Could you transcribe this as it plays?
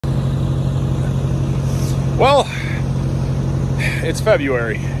Well, it's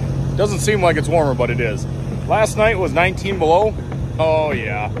February. Doesn't seem like it's warmer, but it is. Last night was 19 below. Oh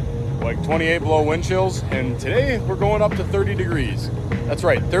yeah, like 28 below wind chills. And today we're going up to 30 degrees. That's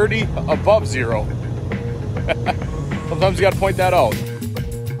right, 30 above zero. Sometimes you gotta point that out.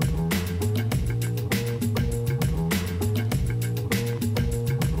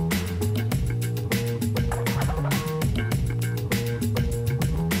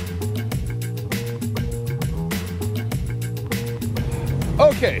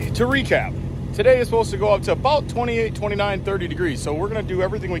 Okay, to recap, today is supposed to go up to about 28, 29, 30 degrees. So we're gonna do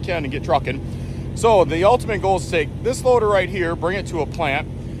everything we can to get trucking. So the ultimate goal is to take this loader right here, bring it to a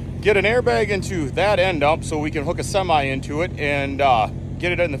plant, get an airbag into that end dump so we can hook a semi into it and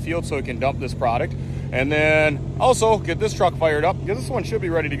get it in the field so we can dump this product. And then also get this truck fired up, because this one should be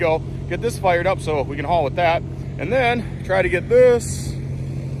ready to go. Get this fired up so we can haul with that. And then try to get this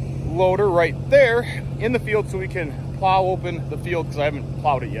loader right there in the field so we can plow open the field, because I haven't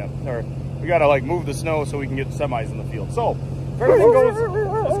plowed it yet. Or we gotta like move the snow so we can get semis in the field. So if everything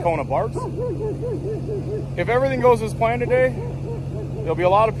goes, this Kona barks. If everything goes as planned today, there'll be a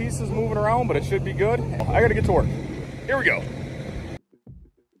lot of pieces moving around, but it should be good. I gotta get to work. Here we go.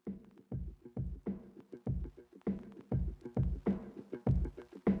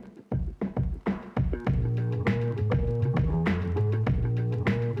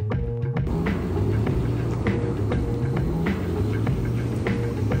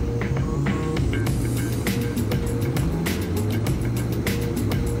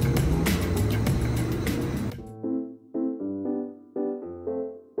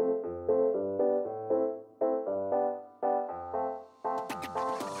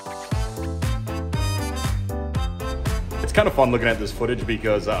 It's kind of fun looking at this footage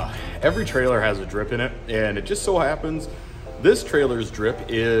because every trailer has a drip in it, and it just so happens this trailer's drip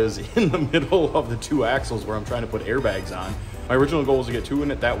is in the middle of the two axles where I'm trying to put airbags on. My original goal was to get two in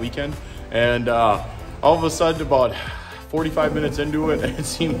it that weekend, and all of a sudden about 45 minutes into it, it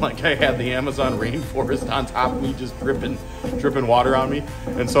seemed like I had the Amazon rainforest on top of me just dripping water on me.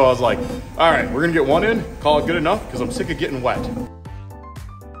 And so I was like, all right, we're gonna get one in, call it good enough, because I'm sick of getting wet.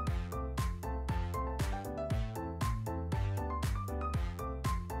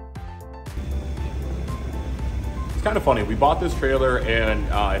 It's kind of funny. We bought this trailer and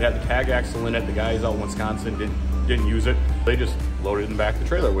it had the tag axle in it. The guys out in Wisconsin didn't use it. They just loaded it in the back of the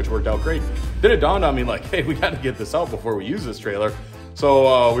trailer, which worked out great. Then it dawned on me like, hey, we got to get this out before we use this trailer.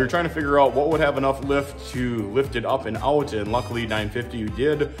 So we were trying to figure out what would have enough lift to lift it up and out, and luckily 950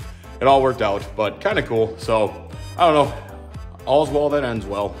 did. It all worked out, but kind of cool. So I don't know. All's well that ends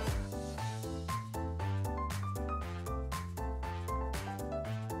well.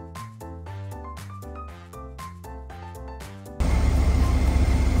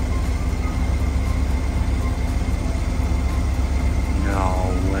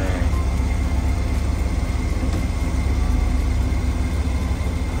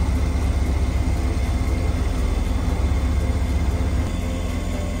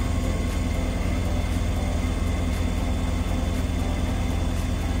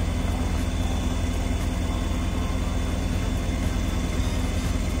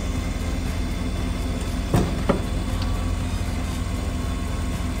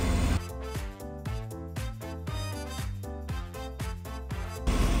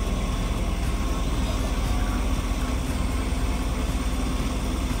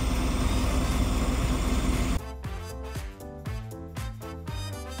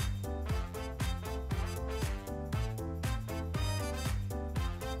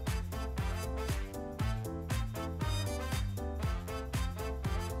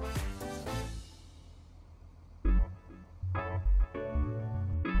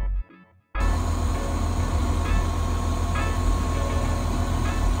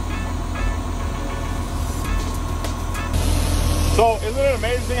 So isn't it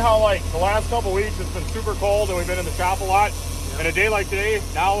amazing how like the last couple weeks it's been super cold and we've been in the shop a lot? Yep. And a day like today,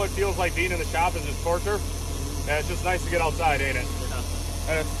 now it feels like being in the shop is just torture. And it's just nice to get outside, ain't it? Yeah.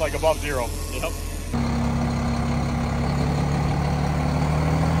 And it's like above zero. Yep.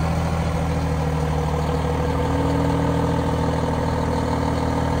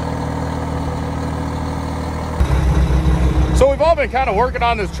 So we've all been kind of working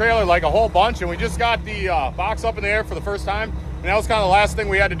on this trailer like a whole bunch, and we just got the box up in the air for the first time. And that was kind of the last thing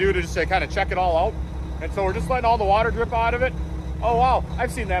we had to do to just kind of check it all out. And so we're just letting all the water drip out of it. Oh, wow.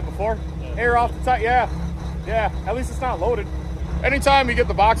 I've seen that before. Yeah. Air off the top. Yeah. Yeah. At least it's not loaded. Anytime you get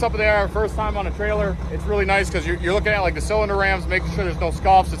the box up in the air first time on a trailer, it's really nice because you're looking at like the cylinder rams, making sure there's no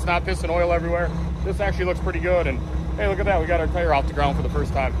scuffs. It's not pissing oil everywhere. This actually looks pretty good. And hey, look at that. We got our tire off the ground for the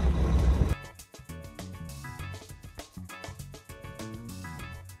first time.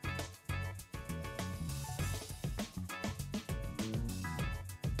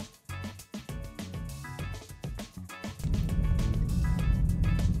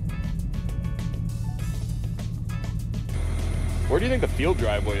 Where do you think the field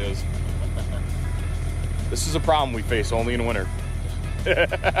driveway is? This is a problem we face only in winter.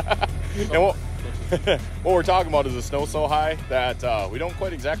 And what we're talking about is the snow so high that we don't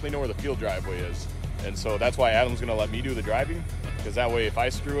quite exactly know where the field driveway is. And so that's why Adam's gonna let me do the driving, because that way if I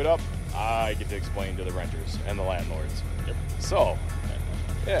screw it up, I get to explain to the renters and the landlords. Yep. So,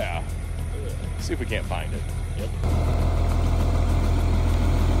 yeah, see if we can't find it. Yep.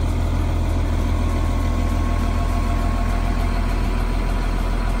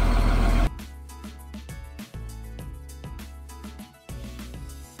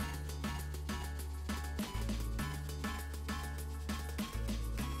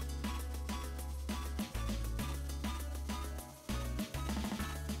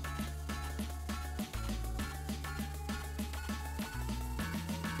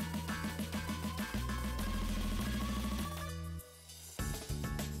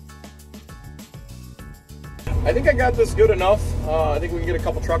 I think I got this good enough. I think we can get a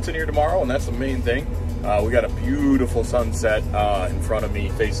couple trucks in here tomorrow, and that's the main thing. We got a beautiful sunset in front of me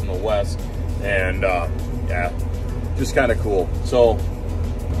facing the west, and yeah, just kind of cool. So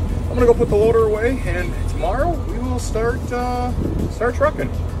I'm gonna go put the loader away, and tomorrow we will start trucking.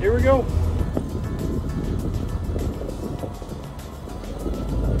 Here we go.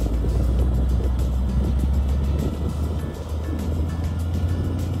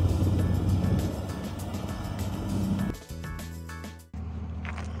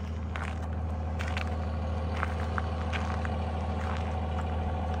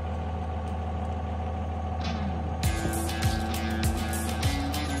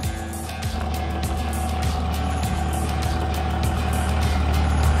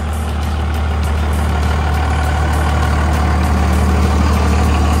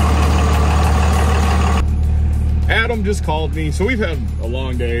 Adam just called me. So we've had a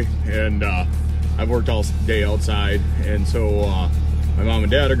long day, and I've worked all day outside, and so my mom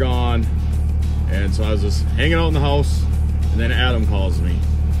and dad are gone, and so I was just hanging out in the house, and then Adam calls me,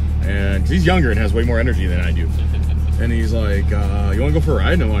 and 'cause he's younger and has way more energy than I do, and he's like, you want to go for a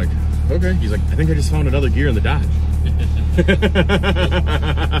ride? And I'm like, okay. He's like, I think I just found another gear in the Dodge.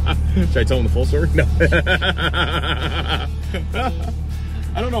 Should I tell him the full story? No.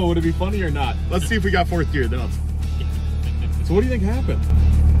 I don't know, would it be funny or not? Let's see if we got fourth gear, then I'll... So what do you think happened?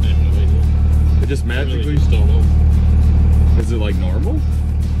 I have no idea. It just magically... I really just don't know. Is it like normal?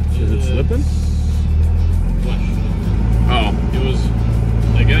 Is it slipping? Question. Oh. It was,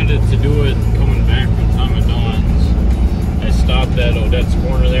 I got it to do it coming back from Tom and Don's. I stopped at Odette's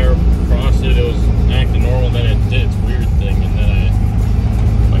corner there, crossed it, it was acting normal, then it did its weird thing, and then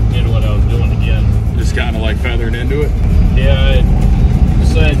I did what I was doing again. Just kind of like feathering into it? Yeah, I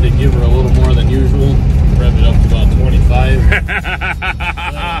decided to give her a little more than usual. Rev it up to about 25.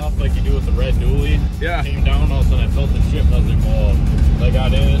 Off like you do with the red dually. Yeah. Came down, all of a sudden I felt the chip. I was like, oh, I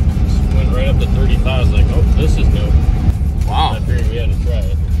got in it, went right up to 35. I was like, oh, this is new. Wow. I figured we had to try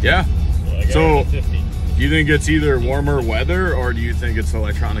it. Yeah. So I got So, it at 50. do you think it's either warmer weather, or do you think it's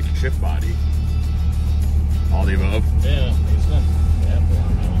electronic chip body? All the above? Yeah, it's not that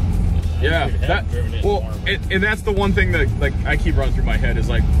warm now. Yeah, well, and that's the one thing that like I keep running through my head is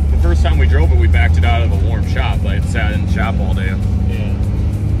like the first time we drove it, we backed it out of a warm shop. Like it sat in the shop all day. Yeah.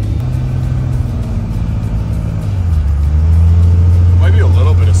 Might be a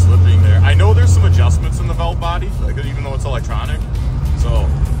little bit of slipping there. I know there's some adjustments in the belt body, like even though it's electronic. So,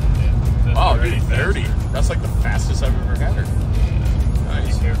 Yeah, oh, dude, 30. That's like the fastest I've ever had her.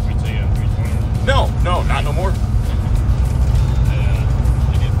 Nice. Care if we tell you 320? No, not no more.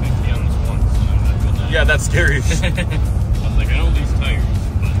 I did 50 on this once, and I'm not good at Yeah, that's scary. I was like, I know these tires,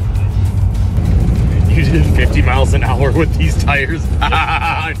 but You did 50 miles an hour with these tires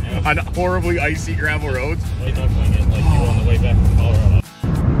on horribly icy gravel roads. way knuckling it like you were on the way back from Colorado.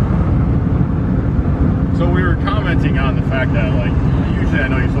 So we were commenting on the fact that, like, usually I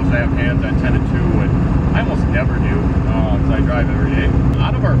know you're supposed to have hands on 10 and 2, and I almost never do, because I drive every day.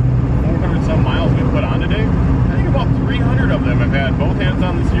 Out of our 400 some miles we put on today, I think about 300 of them have had both hands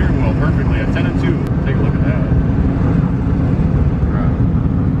on the steering wheel perfectly at 10 and 2. Take a look at that.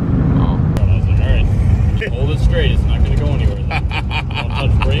 I was like, alright, hold it straight, it's not going to go anywhere. Don't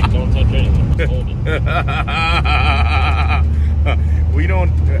touch brake, don't touch anything, just hold it. We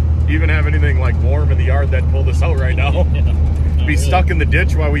don't even have anything like warm in the yard that pulled us out right now. Yeah, Be stuck in the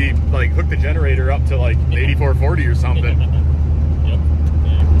ditch while we like hook the generator up to like 8440 or something. Yep. Yeah,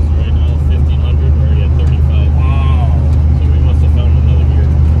 because right now 1500, we're already at 35. Wow. So we must have found another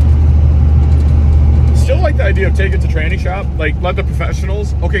gear. Still like the idea of taking it to tranny shop, like let the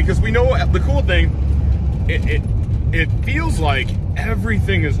professionals. Okay, because we know the cool thing. It feels like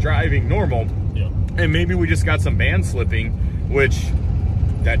everything is driving normal, Yep. and maybe we just got some band slipping. which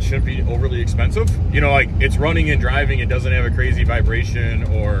that shouldn't be overly expensive. You know, like it's running and driving, it doesn't have a crazy vibration,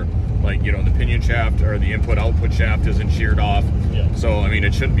 or like, you know, the pinion shaft or the input output shaft isn't sheared off. Yeah. So I mean,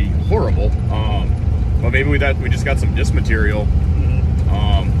 it shouldn't be horrible. But maybe we just got some disc material.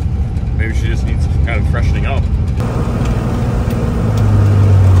 Maybe she just needs kind of freshening up.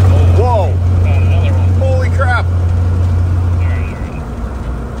 Whoa! Another one. Holy crap!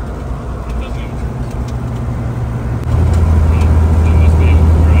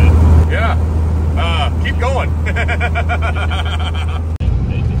 Keep going.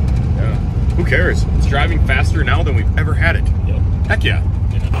 Yeah. Who cares? It's driving faster now than we've ever had it. Yep. Heck yeah.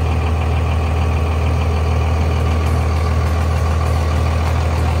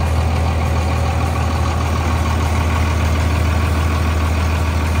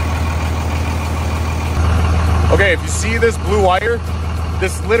 Okay, if you see this blue wire,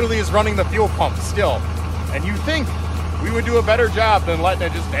 this literally is running the fuel pump still. And you think we would do a better job than letting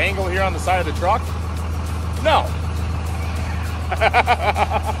it just dangle here on the side of the truck? No.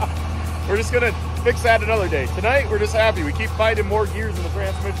 We're just gonna fix that another day. Tonight, we're just happy. We keep finding more gears in the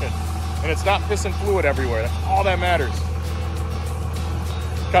transmission, and it's not pissing fluid everywhere. That's all that matters.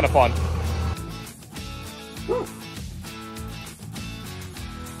 Kind of fun. Whew.